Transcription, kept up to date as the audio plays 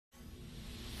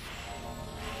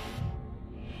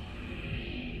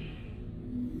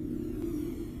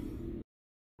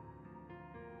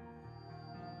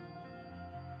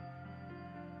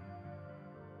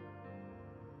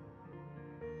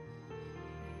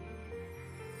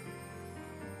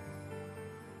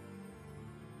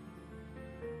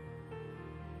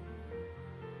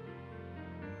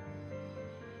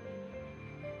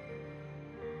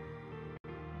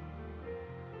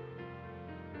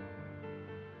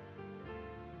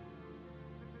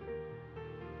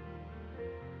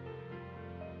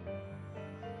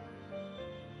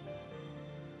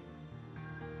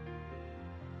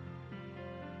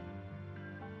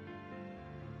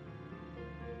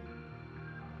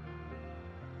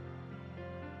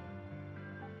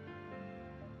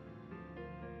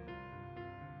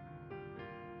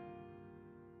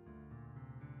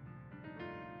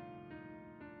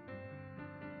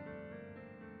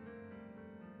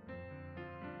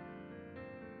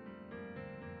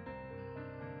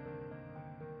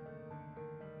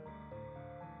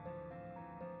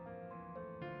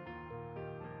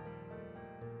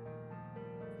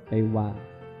A1.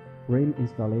 Frame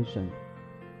installation.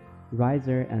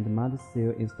 Riser and mud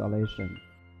seal installation.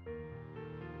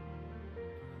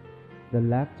 The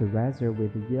left riser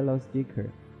with yellow sticker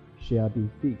shall be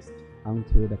fixed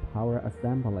onto the power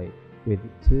assembly with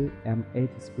 2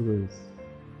 M8 screws.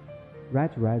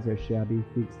 Right riser shall be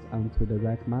fixed onto the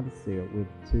right mud seal with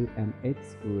 2 M8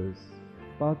 screws.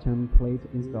 Bottom plate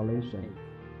installation.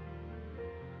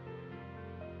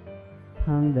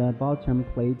 Pound the bottom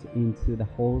plate into the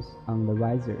holes on the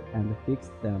riser and fix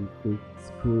them with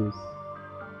screws.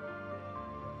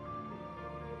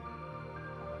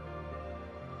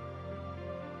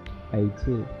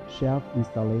 A2. Shelf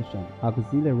installation.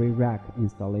 Auxiliary rack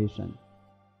installation.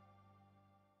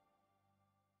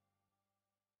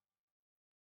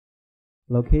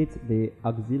 Locate the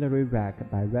auxiliary rack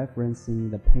by referencing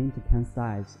the paint can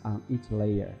size on each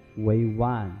layer. Way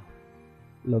 1.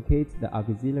 Locate the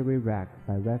auxiliary rack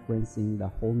by referencing the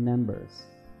hole numbers.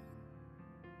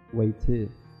 Way 2.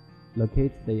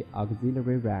 Locate the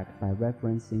auxiliary rack by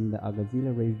referencing the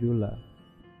auxiliary ruler.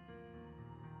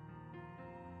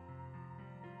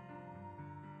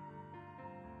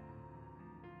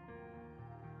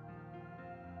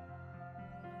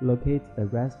 Locate the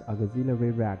rest auxiliary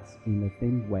racks in the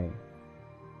same way.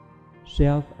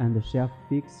 Shelf and shelf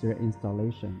fixture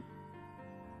installation.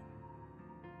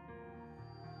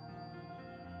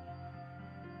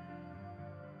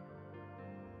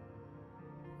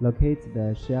 Locate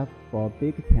the shelf for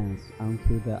big cans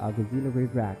onto the auxiliary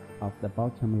rack of the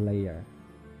bottom layer.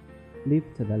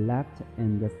 Lift the left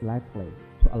end slightly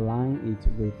to align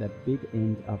it with the big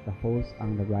end of the hose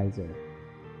on the riser.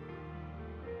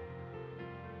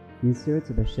 Insert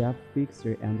the shelf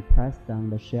fixture and press down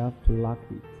the shelf to lock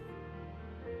it.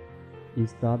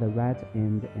 Install the right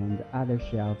end and other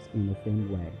shelves in the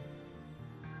same way.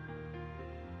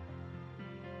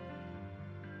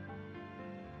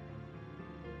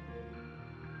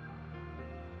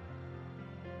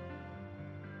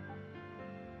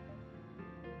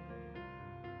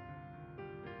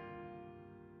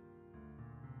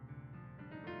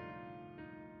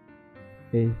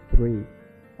 A3.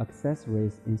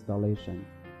 Accessories installation.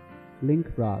 Link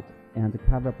rod and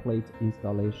cover plate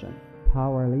installation.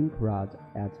 Power link rod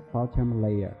at bottom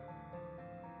layer.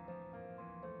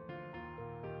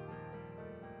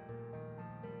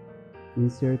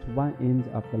 Insert one end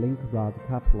of the link rod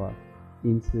coupler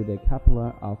into the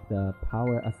coupler of the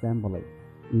power assembly.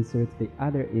 Insert the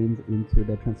other end into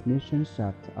the transmission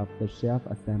shaft of the shelf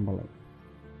assembly.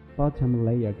 Bottom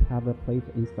layer cover plate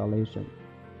installation.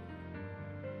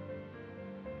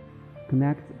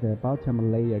 Connect the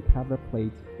bottom layer cover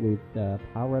plate with the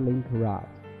power link rod.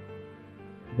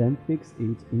 Then fix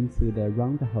it into the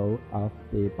round hole of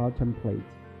the bottom plate.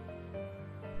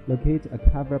 Locate a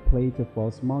cover plate for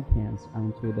small cans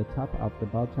onto the top of the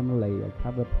bottom layer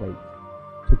cover plate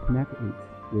to connect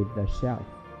it with the shelf.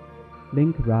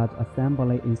 Link rod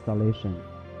assembly installation.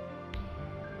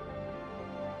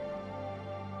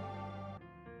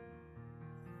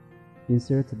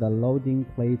 Insert the loading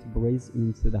plate brace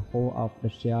into the hole of the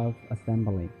shelf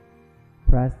assembly.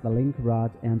 Press the link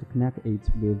rod and connect it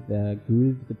with the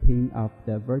grooved pin of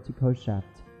the vertical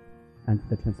shaft and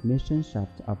the transmission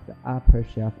shaft of the upper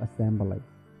shelf assembly.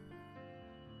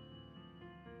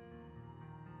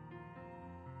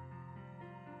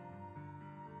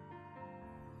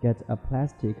 Get a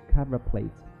plastic cover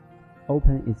plate.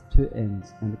 Open its two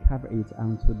ends and cover it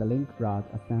onto the link rod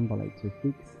assembly to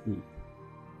fix it.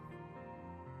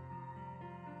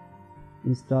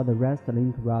 Install the rest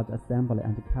link rod assembly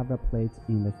and cover plates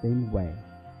in the same way.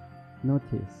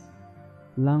 Notice: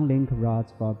 long link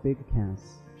rods for big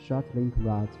cans, short link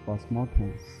rods for small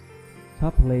cans.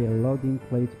 Top layer loading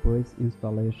plate brace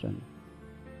installation.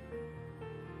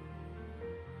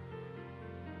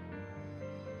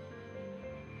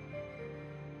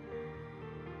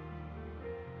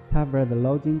 Cover the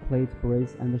loading plate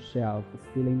brace and shelf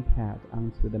sealing pad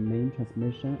onto the main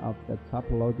transmission of the top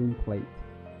loading plate.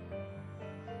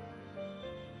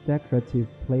 Decorative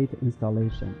plate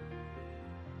installation.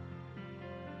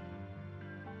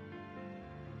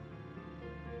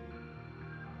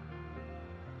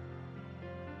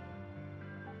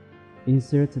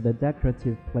 Insert the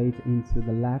decorative plate into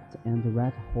the left and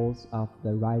right holes of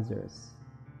the risers.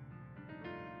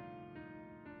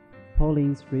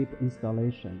 Pulling strip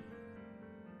installation.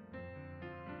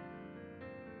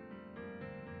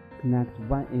 Connect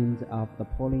one end of the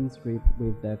pulling strip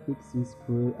with the fixing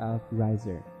screw of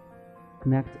riser.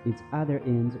 Connect its other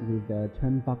end with the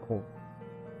turnbuckle.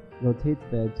 Rotate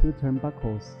the two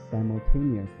turnbuckles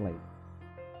simultaneously.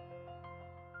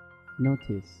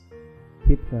 Notice: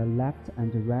 Keep the left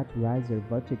and right riser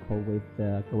vertical with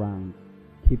the ground.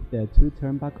 Keep the two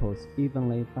turnbuckles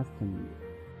evenly fastened.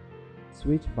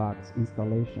 Switch box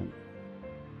installation.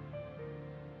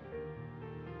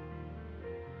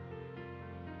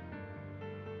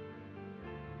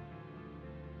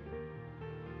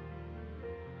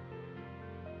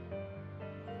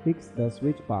 Fix the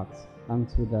switch box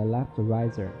onto the left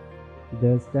riser.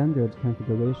 The standard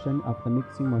configuration of the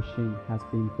mixing machine has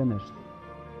been finished.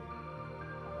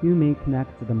 You may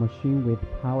connect the machine with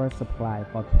power supply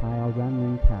for trial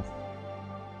running test.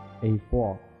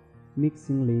 A4.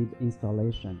 Mixing lead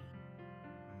installation.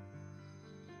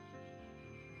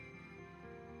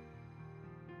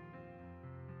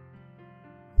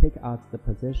 Take out the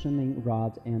positioning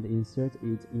rod and insert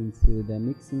it into the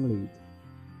mixing lead.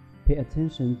 Pay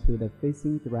attention to the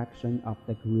facing direction of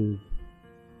the groove.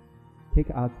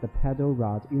 Take out the pedal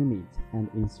rod unit and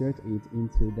insert it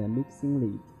into the mixing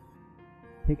lead.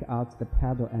 Take out the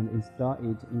pedal and install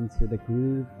it into the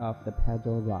groove of the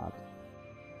pedal rod.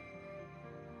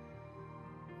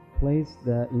 Place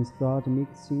the installed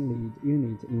mixing lead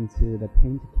unit into the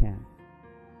paint can.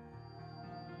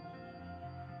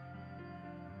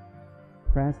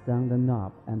 Press down the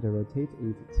knob and rotate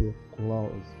it to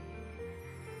close.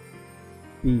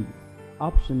 B.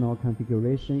 Optional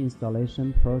configuration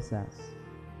installation process.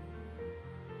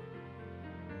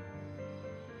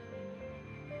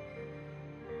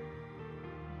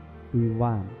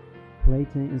 B1.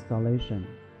 Platen installation.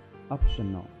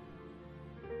 Optional.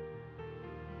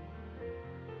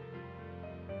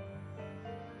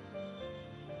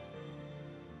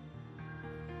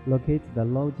 Locate the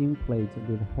loading plate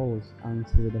with holes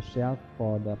onto the shelf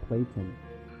for the platen.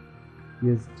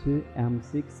 Use two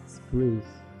M6 screws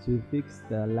to fix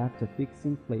the left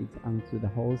fixing plate onto the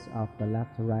holes of the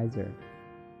left riser.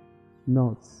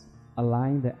 Notes: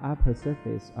 align the upper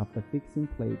surface of the fixing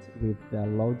plate with the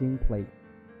loading plate.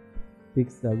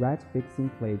 Fix the right fixing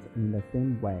plate in the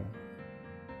same way.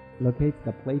 Locate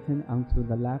the platen onto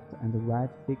the left and right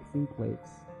fixing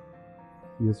plates.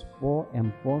 Use 4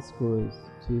 M4 screws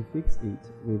to fix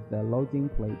it with the loading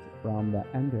plate from the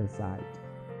underside.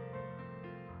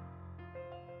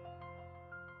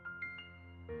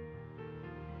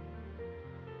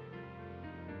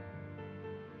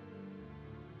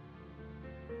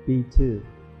 B2.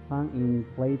 Hung-in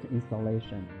plate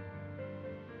installation.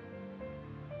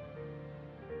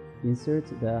 Insert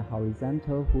the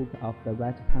horizontal hook of the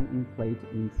right hung-in plate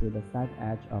into the side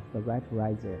edge of the right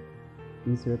riser.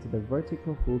 Insert the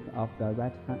vertical hook of the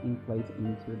right hung-in plate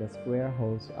into the square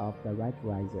holes of the right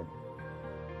riser.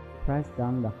 Press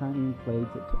down the hung-in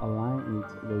plate to align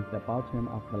it with the bottom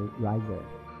of the riser.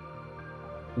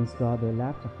 Install the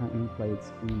left hung-in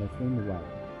plates in the same way.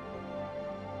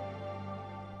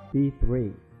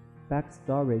 B3. Back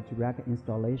storage rack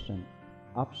installation.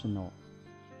 Optional.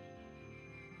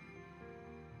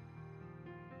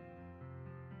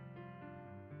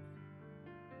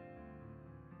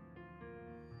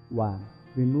 1.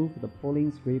 Remove the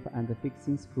pulling strip and the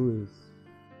fixing screws.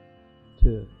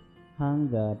 2. Hang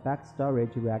the back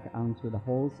storage rack onto the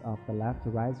holes of the left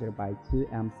riser by 2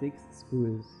 M6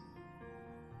 screws.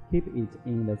 Keep it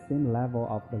in the same level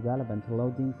of the relevant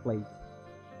loading plate.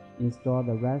 Install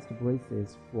the rest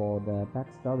braces for the back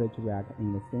storage rack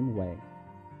in the same way.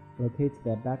 Locate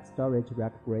the back storage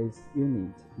rack brace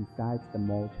unit beside the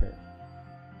motor.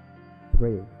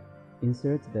 3.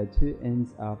 Insert the two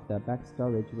ends of the back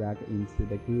storage rack into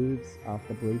the grooves of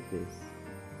the braces.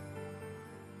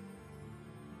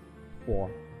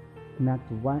 4.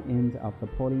 Connect one end of the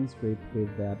pulling strip with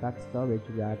the back storage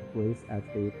rack brace as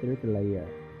the third layer.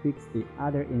 Fix the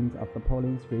other end of the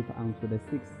pulling strip onto the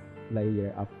sixth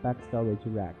layer of back storage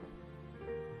rack.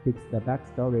 Fix the back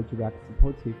storage rack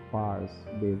supportive bars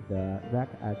with the rack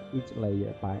at each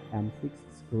layer by M6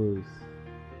 screws.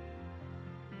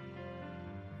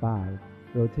 5.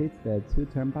 Rotate the two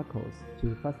turnbuckles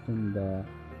to fasten the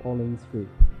pulling strip.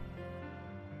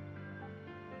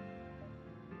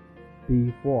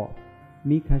 B4.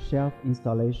 Mica shelf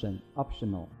installation.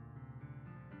 Optional.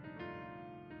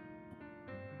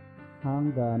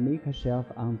 Hang the mica shelf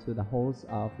onto the holes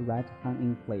of right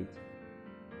hung-in plate.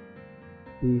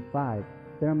 B5.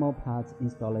 Thermal pads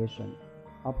installation.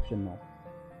 Optional.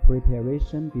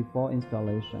 Preparation before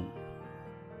installation.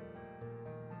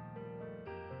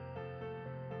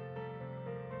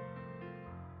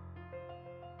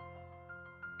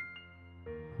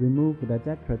 Remove the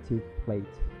decorative plate,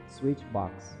 switch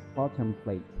box, bottom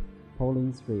plate,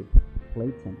 pulling strip,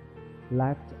 platen,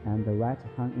 left and right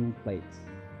hung-in plates,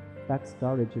 back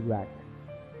storage rack,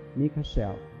 mica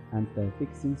shelf, and the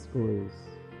fixing screws.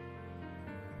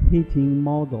 Heating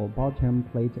model bottom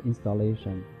plate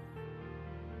installation.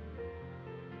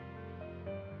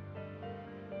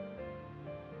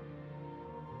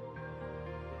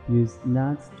 Use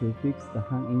nuts to fix the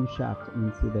hung-in shaft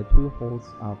into the two holes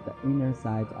of the inner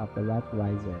side of the rat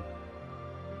riser.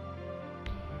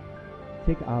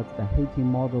 Take out the heating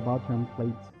model bottom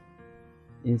plate.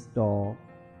 Install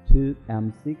two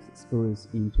M6 screws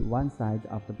into one side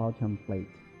of the bottom plate.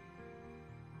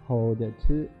 Hold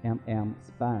 2 mm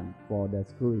span for the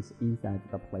screws inside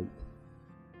the plate.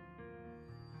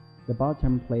 The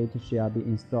bottom plate shall be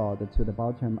installed to the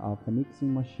bottom of the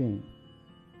mixing machine.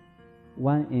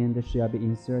 One end shall be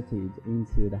inserted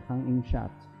into the hung-in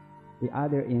shaft. The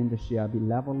other end shall be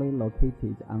levelly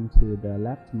located onto the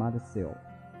left mud seal.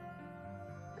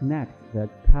 Connect the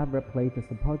cover plate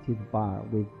supported bar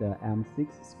with the M6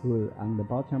 screw on the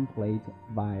bottom plate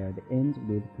via the end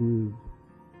with groove.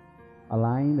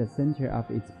 Align the center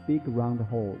of its big round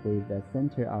hole with the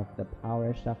center of the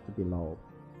power shaft below.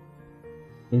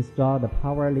 Install the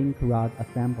power link rod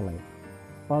assembly,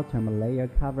 bottom layer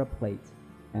cover plate,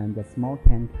 and the small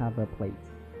can cover plate.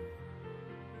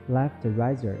 Left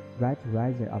riser, right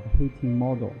riser of heating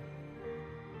model.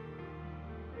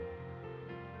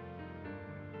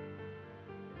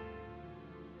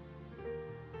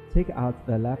 Take out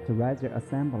the left riser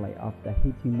assembly of the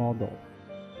heating model.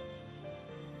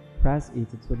 Press it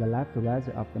to the left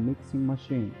riser of the mixing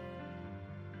machine.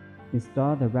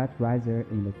 Install the right riser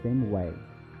in the same way.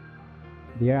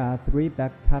 There are 3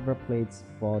 back cover plates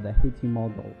for the heating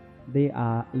model. They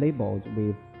are labeled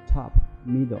with top,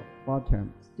 middle,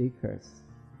 bottom stickers.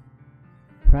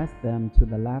 Press them to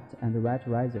the left and right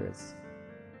risers.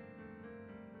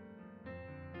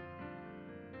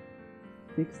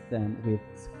 Fix them with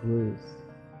screws.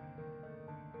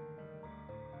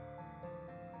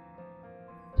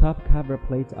 Top cover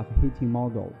plate of heating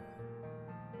model.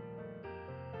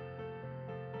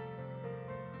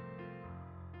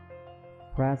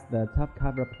 Press the top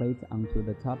cover plate onto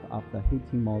the top of the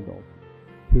heating model.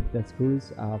 Keep the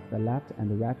screws of the left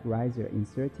and right riser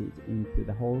inserted into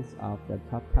the holes of the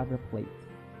top cover plate.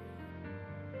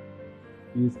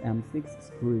 Use M6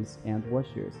 screws and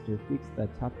washers to fix the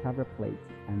top cover plate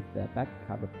and the back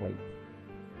cover plate.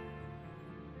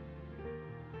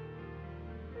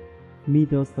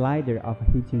 Middle slider of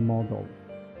heating model.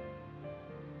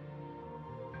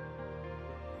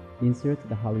 Insert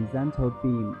the horizontal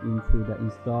beam into the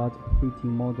installed heating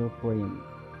model frame.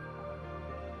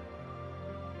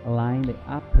 Align the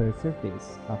upper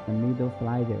surface of the middle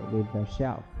slider with the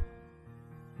shelf.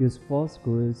 Use 4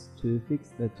 screws to fix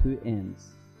the 2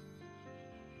 ends.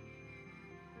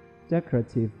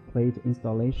 Decorative plate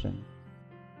installation.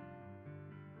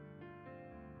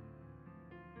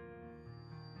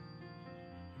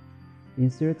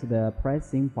 Insert the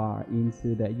pressing bar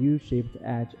into the U-shaped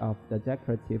edge of the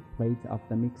decorative plate of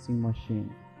the mixing machine.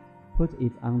 Put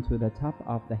it onto the top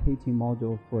of the heating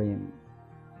module frame.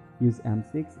 Use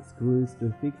M6 screws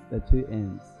to fix the 2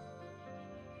 ends.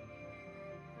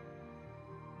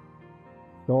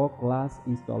 Door glass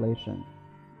installation.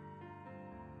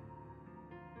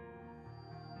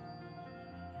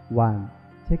 1.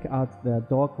 Take out the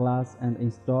door glass and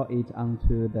install it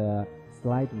onto the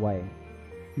slideway.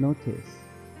 Notice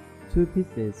 2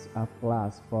 pieces of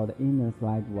glass for the inner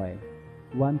slideway,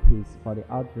 1 piece for the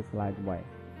outer slideway.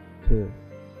 2.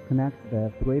 Connect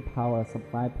the 3 power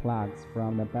supply plugs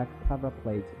from the back cover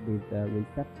plate with the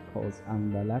receptacles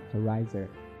on the left riser.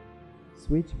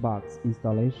 Switch box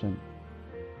installation.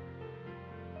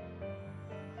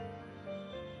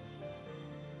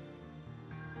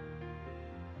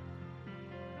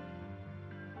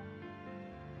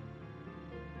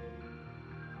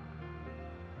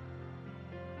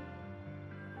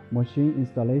 Machine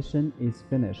installation is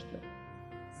finished.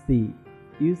 C.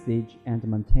 Usage and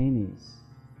maintenance.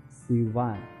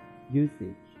 C1.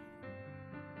 Usage.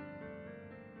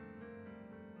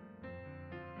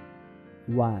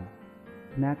 1.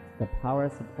 Connect the power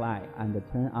supply and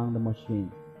turn on the machine.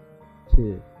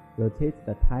 2. Rotate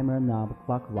the timer knob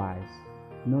clockwise.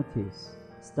 Notice.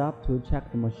 Stop to check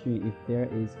the machine if there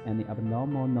is any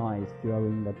abnormal noise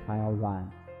during the trial run.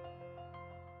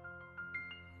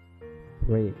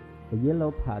 3. The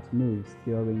yellow part moves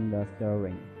during the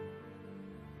stirring.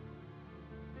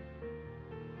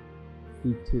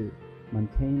 C2.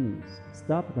 Maintenance.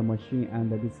 Stop the machine and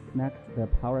disconnect the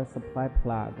power supply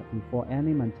plug before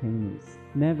any maintenance.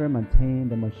 Never maintain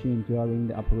the machine during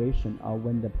the operation or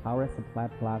when the power supply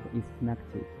plug is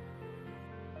connected.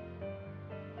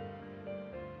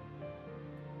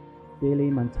 Daily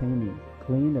maintenance.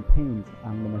 Clean the paint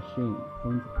on the machine,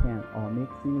 paint can or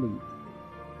mixing lid.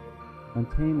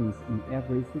 maintenance in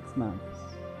every 6 months.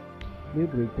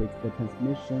 Lubricate the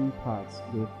transmission parts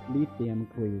with lithium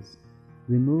grease.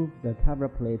 Remove the cover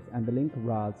plates and link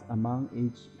rods among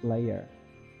each layer.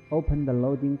 Open the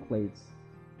loading plates.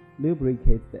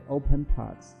 Lubricate the open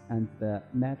parts and the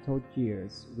metal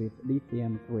gears with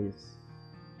lithium grease.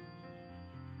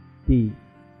 D.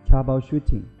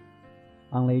 Troubleshooting.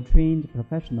 Only trained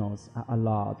professionals are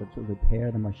allowed to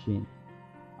repair the machine.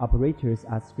 Operators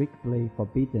are strictly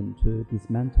forbidden to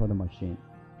dismantle the machine.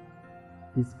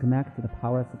 Disconnect the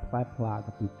power supply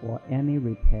plug before any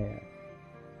repair.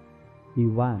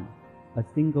 D1. A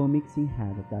single mixing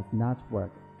head does not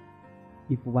work.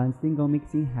 If one single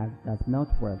mixing head does not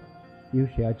work, you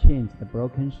shall change the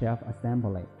broken shelf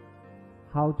assembly.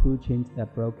 How to change the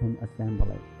broken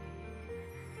assembly?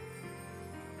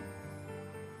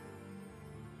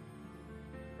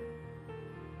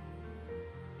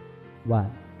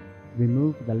 1.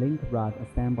 Remove the link rod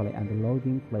assembly and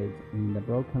loading plate in the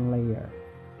broken layer.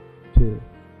 2.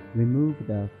 Remove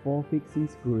the 4 fixing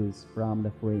screws from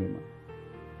the frame.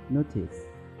 Notice: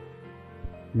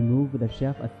 remove the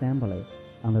shelf assembly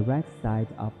on the right side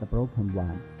of the broken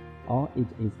one, or it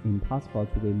is impossible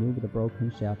to remove the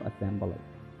broken shelf assembly.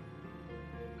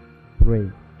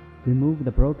 3. Remove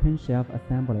the broken shelf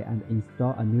assembly and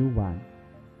install a new one.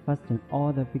 Fasten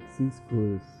all the fixing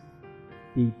screws.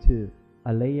 D2.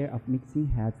 A layer of mixing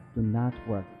heads do not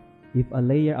work. If a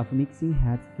layer of mixing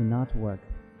heads do not work,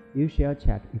 you shall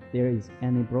check if there is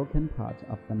any broken part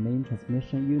of the main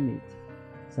transmission unit,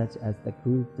 such as the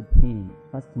grooved pin,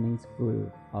 fastening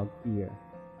screw, or gear.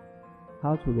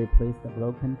 How to replace the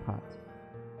broken part?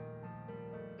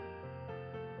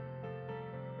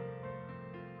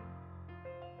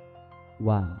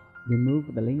 1.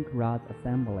 Remove the link rod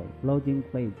assembly, loading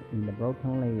plate in the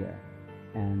broken layer,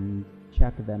 and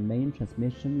check the main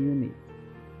transmission unit.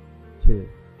 2.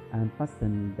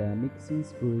 Unfasten the mixing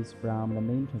screws from the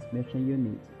main transmission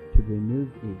unit to remove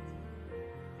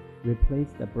it.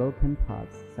 Replace the broken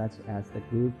parts such as the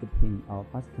grooved pin or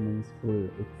fastening screw,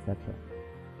 etc.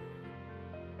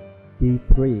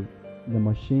 D3. The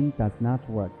machine does not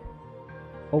work.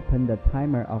 Open the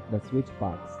timer of the switch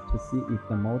box to see if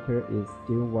the motor is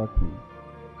still working.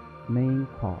 Main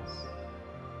cause.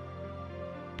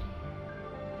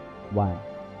 1.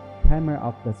 Timer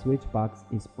of the switch box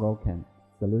is broken.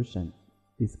 Solution: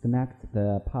 disconnect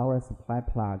the power supply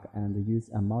plug and use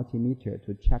a multimeter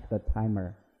to check the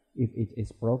timer. If it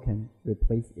is broken,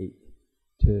 replace it.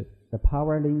 2. The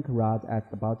power link rod at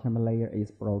the bottom layer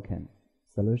is broken.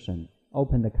 Solution: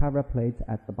 open the cover plate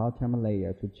at the bottom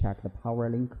layer to check the power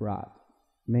link rod,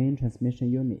 main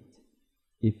transmission unit.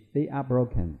 If they are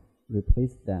broken,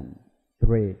 replace them.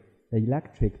 3. The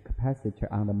electric capacitor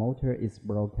on the motor is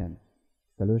broken.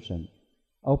 Solution: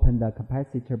 open the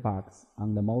capacitor box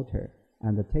on the motor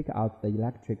and take out the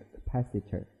electric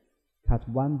capacitor. Cut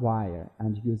one wire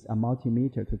and use a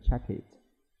multimeter to check it.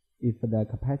 If the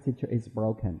capacitor is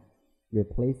broken,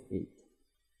 replace it.